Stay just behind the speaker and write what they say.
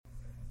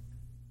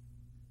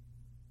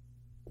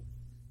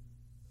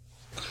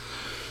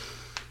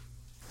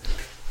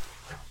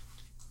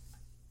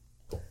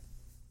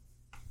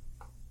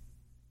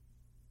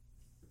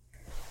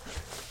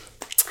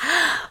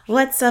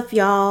What's up,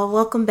 y'all?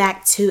 Welcome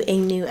back to a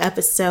new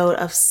episode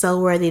of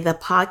So Worthy, the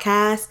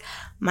podcast.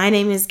 My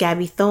name is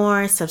Gabby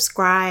Thorne.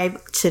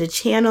 Subscribe to the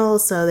channel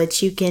so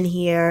that you can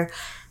hear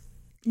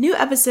new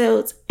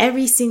episodes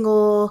every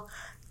single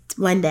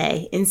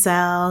Monday. And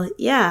so,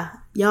 yeah,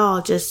 y'all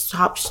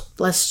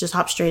let's just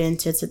hop straight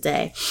into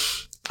today.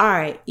 All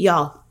right,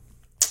 y'all.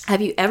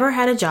 Have you ever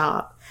had a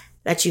job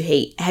that you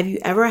hate? Have you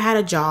ever had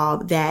a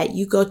job that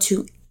you go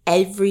to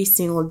every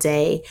single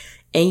day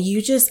and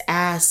you just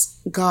ask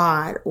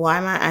God, why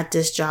am I at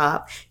this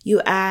job?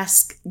 You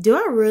ask, do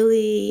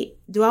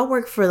I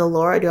work for the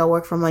Lord? Do I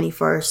work for money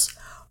first?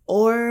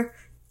 Or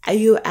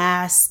you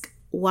ask,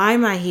 why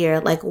am I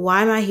here? Like,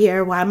 why am I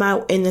here? Why am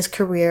I in this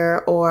career?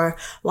 Or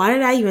why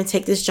did I even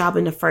take this job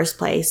in the first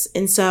place?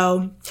 And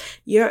so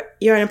you're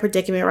in a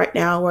predicament right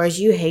now, whereas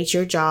you hate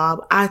your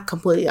job. I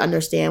completely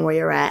understand where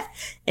you're at.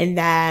 And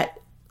that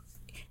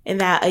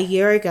a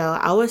year ago,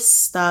 I was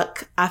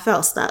stuck. I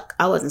felt stuck.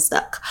 I wasn't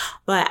stuck,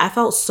 but I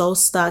felt so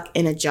stuck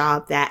in a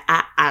job that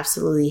I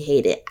absolutely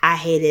hated. I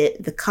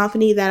hated the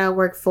company that I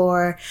worked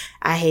for.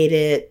 I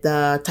hated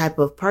the type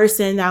of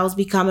person that I was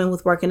becoming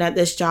with working at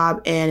this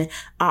job. And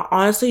I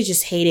honestly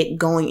just hated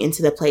going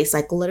into the place.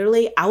 Like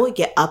literally, I would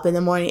get up in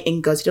the morning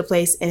and go to the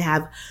place and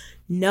have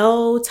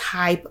no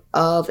type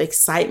of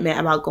excitement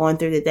about going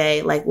through the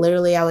day. Like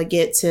literally I would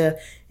get to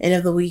end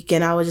of the week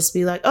and I would just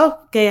be like, oh,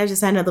 okay, I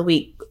just had another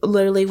week.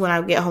 Literally when I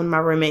would get home to my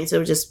roommates,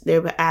 they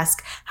would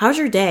ask, how's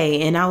your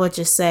day? And I would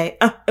just say,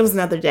 oh, it was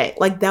another day.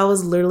 Like that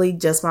was literally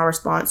just my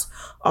response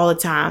all the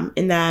time.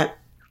 And that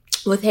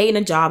with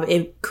hating a job,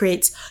 it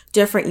creates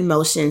different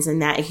emotions,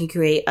 and that it can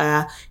create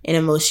an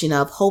emotion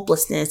of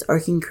hopelessness, or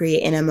it can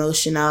create an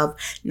emotion of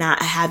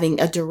not having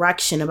a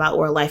direction about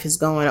where life is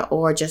going,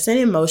 or just an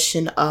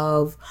emotion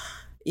of,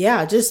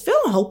 just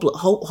feeling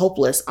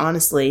hopeless,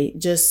 honestly,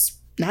 just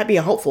not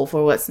being hopeful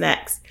for what's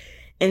next.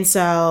 And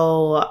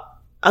so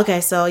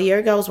a year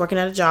ago, I was working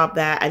at a job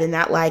that I did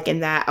not like,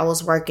 and that I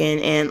was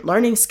working and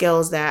learning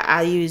skills that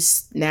I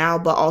use now,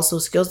 but also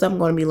skills that I'm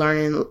going to be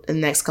learning in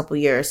the next couple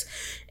of years.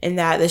 And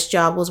that this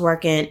job was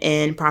working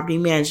in property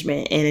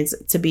management, and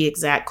to be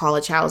exact,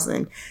 college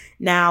housing.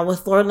 Now,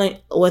 with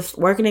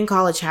working in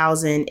college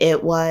housing,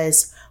 it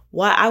was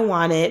what I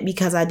wanted,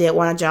 because I did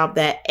want a job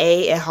that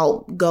it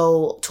helped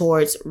go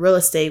towards real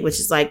estate, which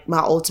is like my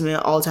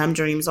ultimate all-time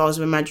dream. It's always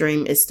been my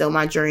dream. It's still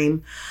my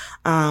dream.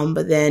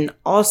 But then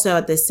also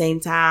at the same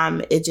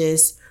time, it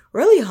just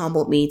really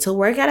humbled me to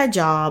work at a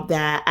job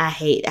that I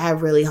hate. It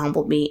really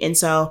humbled me. And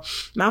so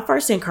my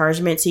first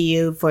encouragement to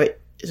you for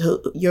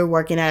you're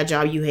working at a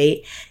job you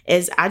hate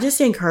is I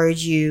just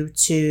encourage you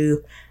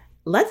to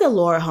let the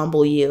Lord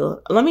humble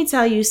you. Let me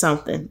tell you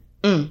something.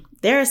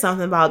 There is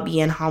something about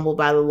being humbled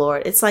by the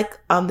Lord. It's like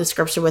the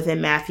scripture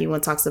within Matthew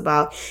when it talks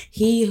about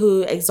he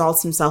who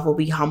exalts himself will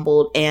be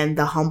humbled, and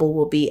the humble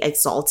will be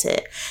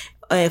exalted.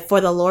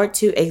 For the Lord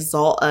to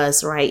exalt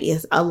us, right,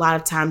 is a lot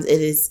of times it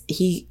is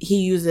he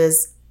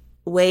uses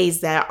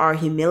ways that are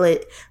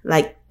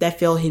that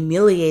feel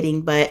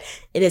humiliating, but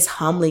it is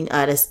humbling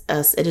us.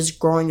 It is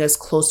growing us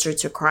closer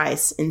to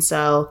Christ. And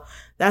so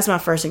that's my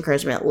first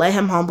encouragement. Let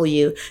him humble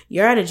you.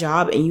 You're at a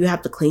job and you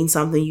have to clean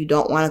something you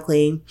don't want to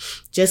clean.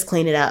 Just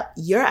clean it up.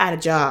 You're at a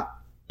job.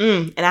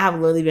 And I have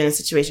literally been in a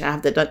situation. I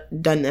have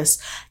done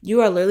this.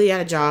 You are literally at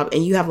a job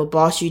and you have a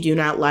boss you do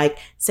not like.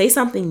 Say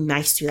something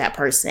nice to that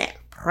person.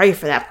 Pray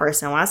for that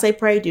person. When I say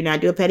pray, do not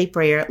do a petty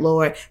prayer.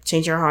 Lord,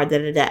 change your heart.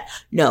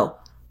 No.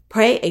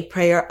 Pray a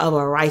prayer of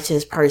a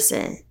righteous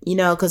person,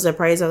 because the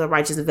prayers of the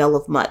righteous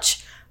availeth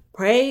much.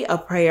 Pray a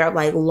prayer of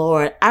like,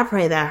 Lord, I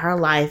pray that her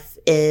life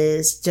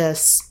is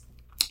just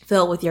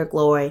filled with your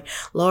glory.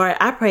 Lord,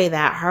 I pray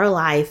that her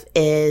life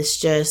is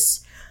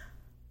just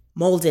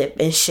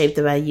molded and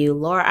shaped by you.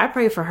 Lord, I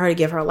pray for her to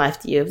give her life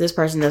to you if this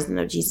person doesn't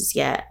know Jesus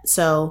yet.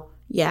 So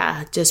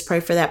just pray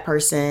for that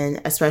person,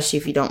 especially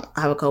if you don't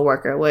have a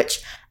coworker,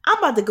 which I'm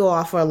about to go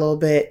off for a little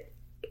bit.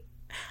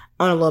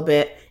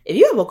 If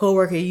you have a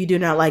coworker you do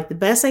not like, the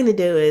best thing to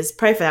do is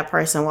pray for that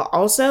person. Well,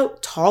 also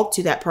talk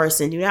to that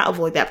person. Do not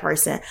avoid that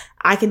person.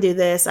 I can do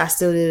this. I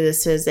still do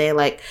this to this day.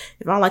 Like,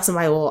 if I don't like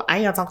somebody, well, I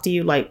ain't gonna talk to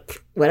you,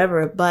 like,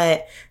 whatever.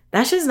 But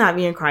that's just not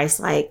being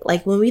Christ-like.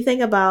 Like, when we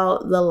think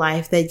about the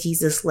life that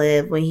Jesus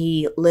lived, when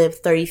he lived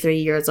 33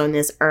 years on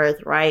this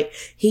earth, right?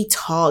 He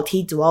talked,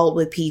 he dwelled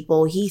with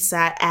people. He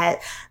sat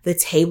at the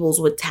tables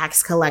with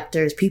tax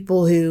collectors,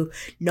 people who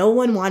no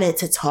one wanted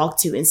to talk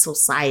to in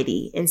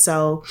society. And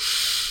so,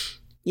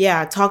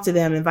 talk to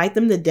them, invite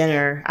them to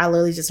dinner. I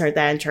literally just heard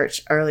that in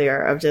church earlier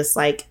of just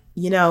like,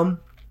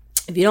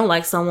 if you don't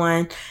like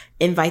someone,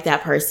 invite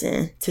that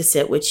person to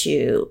sit with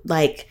you.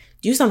 Like,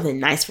 do something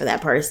nice for that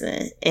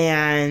person,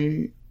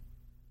 and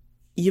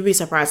you'll be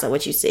surprised at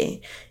what you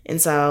see. And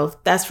so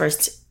that's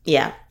first.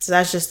 So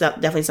that's just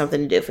definitely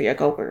something to do for your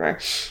coworker.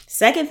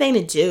 Second thing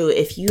to do,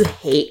 if you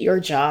hate your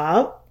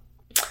job,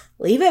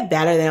 leave it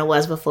better than it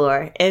was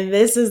before. And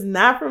this is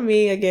not from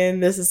me. Again,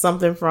 this is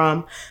something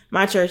from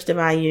my church,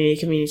 Divine Unity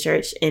Community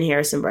Church in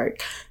Harrisonburg.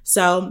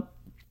 So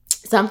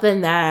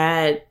something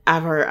that I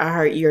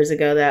heard years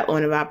ago that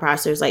one of our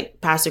pastors,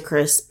 like Pastor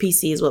Chris,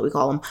 PC is what we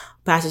call him,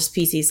 Pastor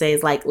PC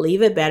says, like,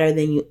 leave it better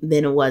than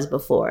it was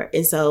before.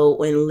 And so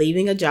when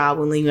leaving a job,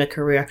 when leaving a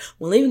career,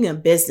 when leaving a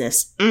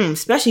business,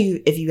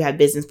 especially if you have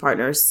business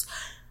partners,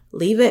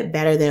 leave it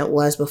better than it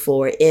was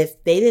before.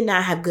 If they did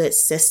not have good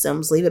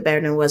systems, leave it better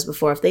than it was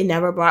before. If they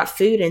never brought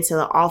food into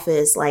the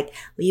office, like,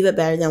 leave it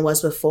better than it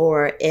was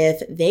before.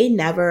 If they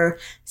never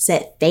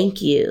said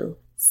thank you,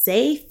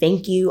 say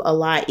thank you a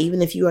lot,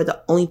 even if you are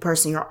the only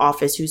person in your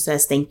office who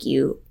says thank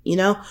you. You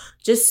know,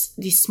 just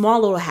these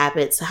small little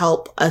habits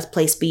help a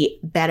place be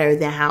better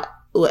than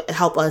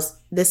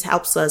this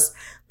helps us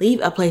leave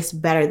a place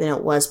better than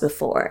it was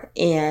before.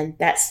 And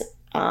that's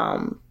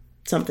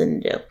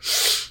something to do.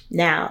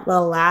 Now, the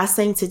last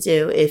thing to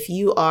do, if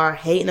you are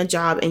hating a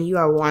job and you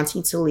are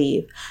wanting to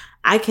leave,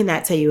 I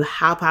cannot tell you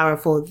how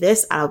powerful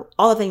this, out of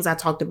all the things I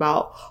talked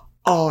about,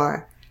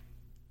 are.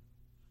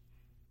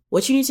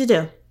 What you need to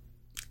do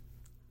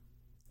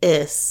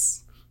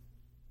is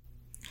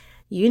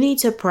you need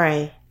to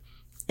pray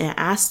and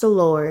ask the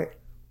Lord,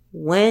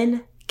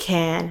 when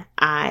can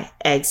I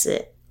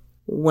exit?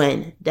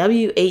 When.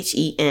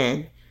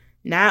 WHEN.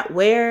 Not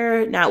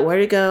where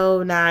to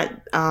go, not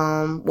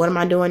what am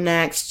I doing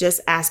next? Just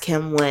ask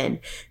him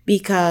when.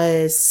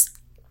 Because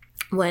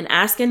when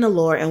asking the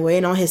Lord and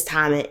waiting on his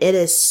timing, it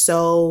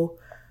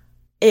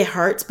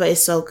hurts, but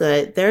it's so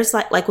good. There's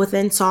like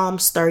within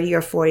Psalms 30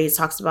 or 40, it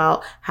talks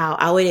about how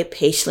I waited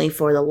patiently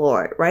for the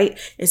Lord, right?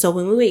 And so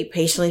when we wait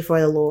patiently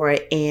for the Lord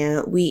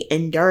and we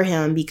endure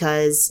him,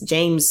 because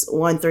James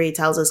 1:3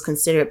 tells us,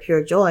 consider it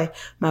pure joy,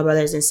 my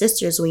brothers and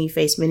sisters, when you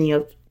face many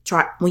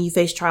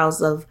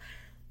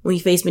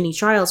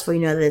trials, for you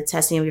know that the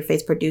testing of your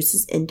faith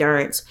produces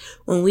endurance.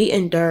 When we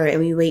endure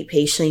and we wait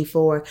patiently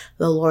for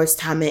the Lord's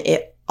time,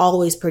 it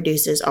always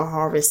produces a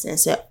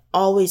harvestness. It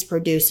always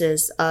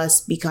produces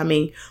us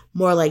becoming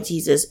more like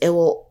Jesus. It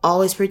will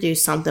always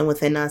produce something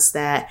within us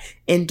that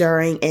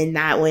enduring and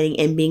not waiting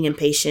and being in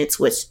patience,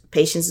 which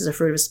patience is a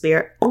fruit of the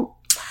Spirit.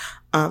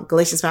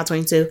 Galatians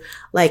 5:22.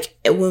 Like,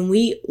 when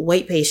we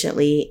wait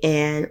patiently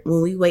and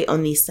when we wait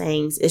on these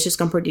things, it's just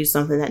going to produce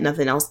something that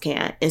nothing else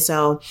can. And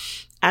so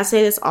I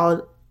say this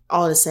all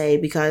to say,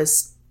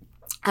 because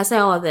I say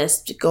all of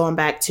this going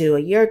back to a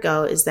year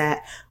ago, is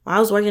that when I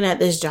was working at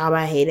this job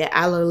I hated,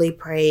 I literally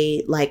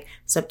prayed like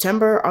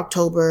September,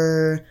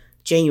 October,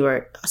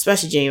 January,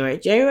 especially January.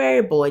 January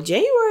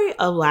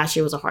of last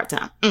year was a hard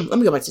time. Let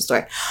me go back to the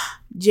story.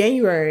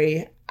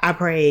 January, I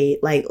prayed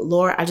like,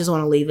 Lord, I just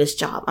want to leave this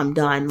job. I'm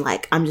done.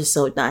 Like, I'm just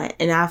so done.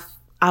 And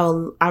I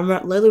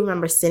literally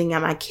remember sitting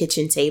at my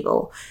kitchen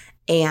table,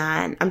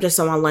 and I'm just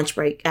on my lunch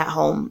break at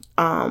home.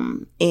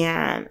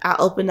 And I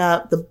open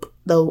up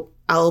the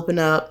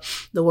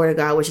Word of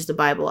God, which is the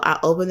Bible. I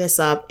open this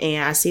up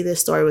and I see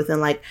this story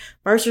within like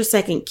 1st or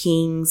 2nd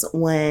Kings,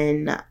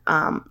 when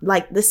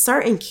like this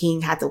certain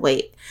king had to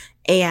wait.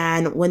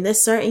 And when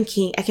this certain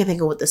king, I can't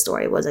think of what the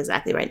story was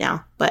exactly right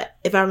now, but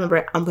if I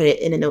remember, I'm putting it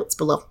in the notes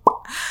below.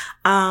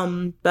 But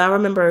I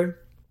remember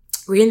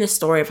reading the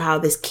story of how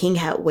this king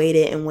had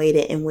waited and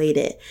waited and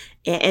waited.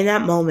 And in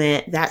that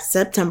moment, that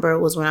September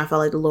was when I felt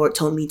like the Lord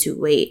told me to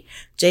wait.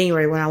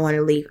 January, when I wanted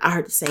to leave, I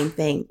heard the same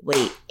thing,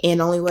 wait. And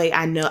the only way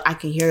I know I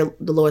can hear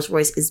the Lord's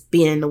voice is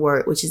being in the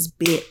Word, which is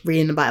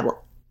reading the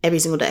Bible every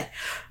single day.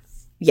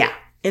 Yeah.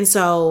 And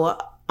so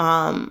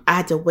I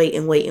had to wait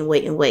and wait and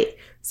wait and wait.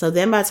 So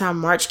then by the time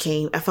March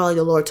came, I felt like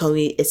the Lord told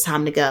me it's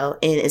time to go,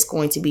 and it's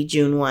going to be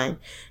June 1.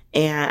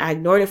 And I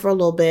ignored it for a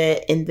little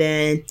bit, and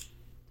then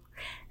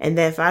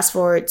fast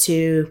forward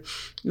to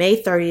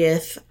May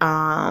 30th.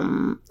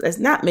 It's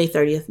not May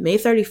 30th, May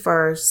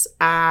 31st.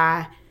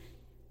 I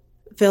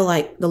feel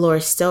like the Lord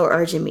is still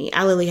urging me.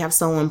 I literally have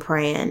someone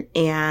praying,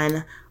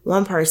 and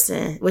one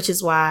person, which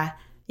is why,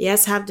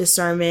 yes, have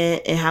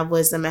discernment and have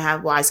wisdom and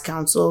have wise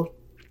counsel,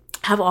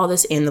 have all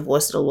this in the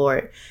voice of the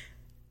Lord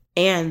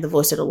and the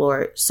voice of the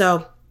Lord.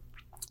 So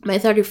May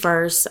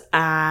 31st,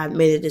 I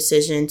made a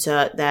decision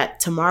that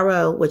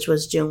tomorrow, which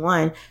was June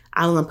 1,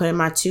 I'm going to put in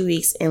my 2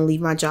 weeks and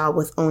leave my job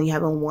with only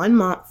having 1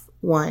 month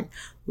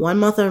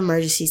of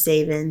emergency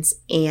savings,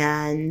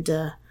 and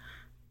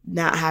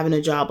not having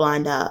a job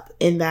lined up.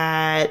 And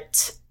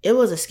that it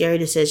was a scary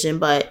decision,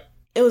 but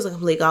it was a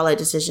complete God-led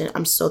decision.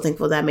 I'm so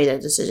thankful that I made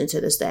that decision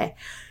to this day.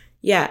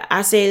 Yeah,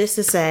 I say this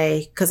to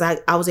say, because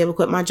I was able to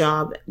quit my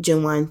job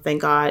June 1,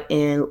 thank God,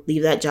 and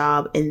leave that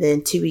job. And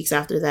then 2 weeks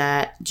after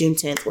that, June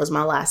 10th was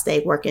my last day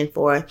working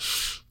for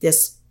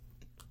this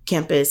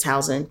campus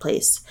housing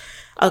place.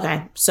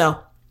 Okay, so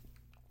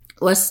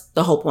what's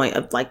the whole point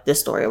of like this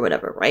story or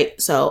whatever, right?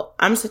 So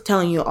I'm just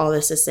telling you all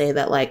this to say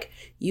that, like,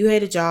 you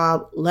hate a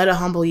job, let it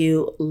humble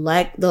you,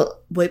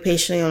 wait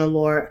patiently on the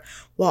Lord,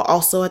 while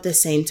also at the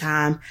same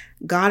time,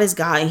 God is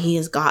God and he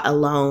is God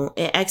alone.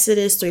 In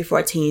Exodus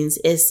 3:14,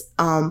 it's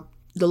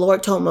the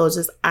Lord told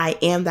Moses, I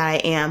am that I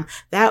am.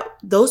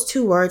 Those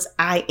 2 words,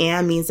 I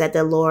am, means that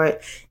the Lord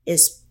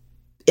is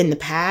in the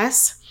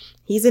past.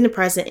 He's in the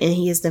present and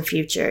he is the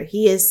future.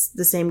 He is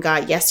the same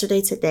God yesterday,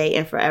 today,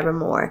 and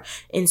forevermore.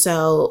 And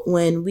so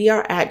when we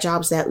are at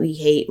jobs that we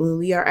hate, when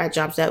we are at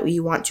jobs that we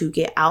want to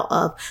get out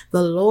of,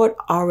 the Lord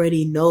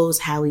already knows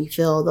how we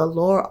feel. The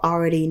Lord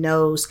already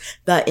knows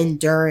the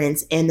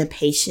endurance and the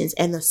patience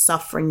and the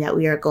suffering that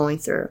we are going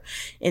through.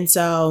 And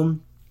so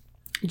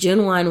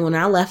June 1, when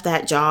I left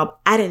that job,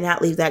 I did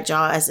not leave that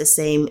job as the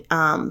same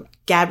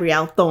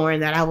Gabrielle Thorne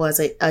that I was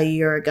a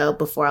year ago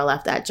before I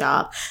left that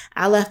job.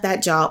 I left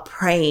that job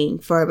praying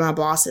for my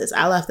bosses.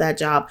 I left that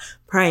job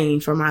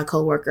praying for my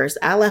coworkers.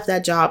 I left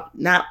that job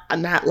not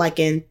like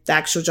in the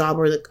actual job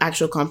or the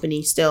actual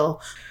company still.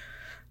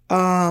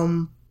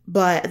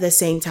 But at the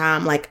same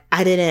time, like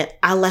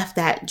I left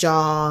that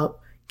job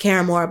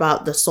caring more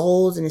about the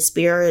souls and the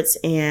spirits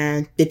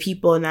and the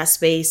people in that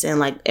space and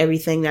like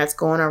everything that's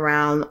going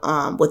around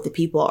with the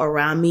people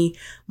around me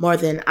more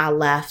than I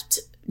left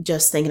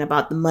just thinking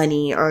about the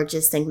money or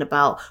just thinking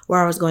about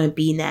where I was going to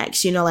be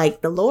next. You know,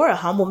 like the Lord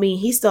humbled me.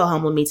 He still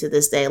humbled me to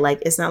this day.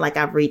 Like, it's not like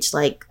I've reached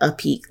like a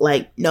peak.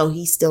 Like, no,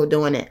 he's still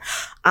doing it.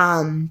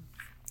 But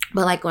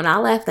like when I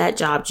left that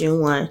job, June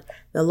 1,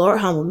 the Lord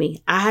humbled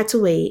me. I had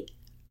to wait.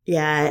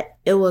 Yeah,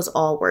 it was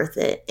all worth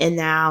it. And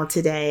now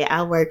today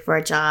I work for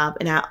a job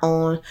and I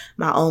own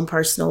my own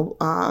personal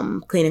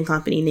cleaning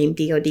company named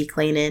DOD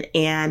Cleaning.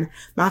 And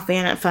my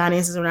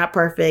finances are not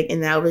perfect.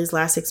 And over these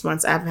last 6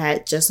 months, I've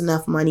had just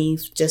enough money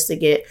just to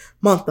get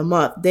month to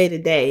month, day to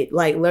day.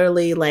 Like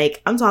literally,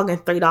 like I'm talking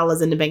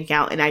 $3 in the bank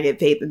account and I get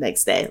paid the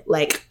next day.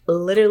 Like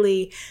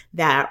literally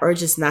that, or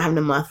just not having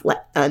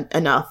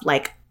enough,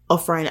 like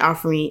offering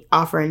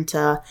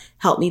to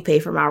help me pay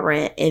for my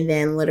rent. And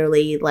then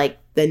literally like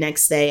the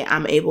next day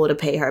I'm able to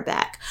pay her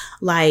back.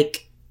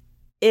 Like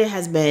it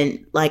has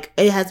been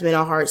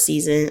a hard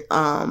season.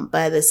 But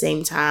at the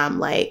same time,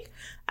 like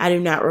I do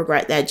not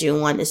regret that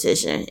June 1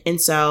 decision. And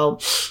so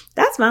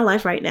that's my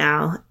life right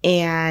now.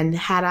 And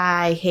had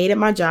I hated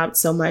my job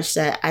so much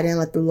that I didn't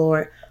let the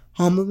Lord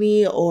humble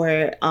me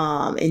or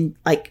and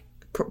like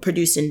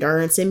produce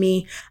endurance in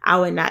me, I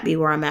would not be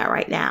where I'm at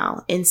right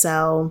now. And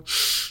so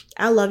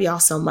I love y'all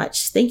so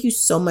much. Thank you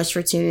so much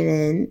for tuning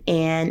in.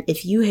 And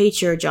if you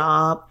hate your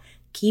job,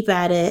 keep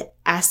at it.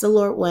 Ask the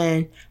Lord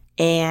when,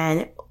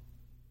 and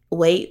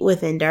wait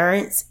with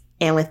endurance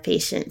and with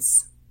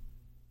patience.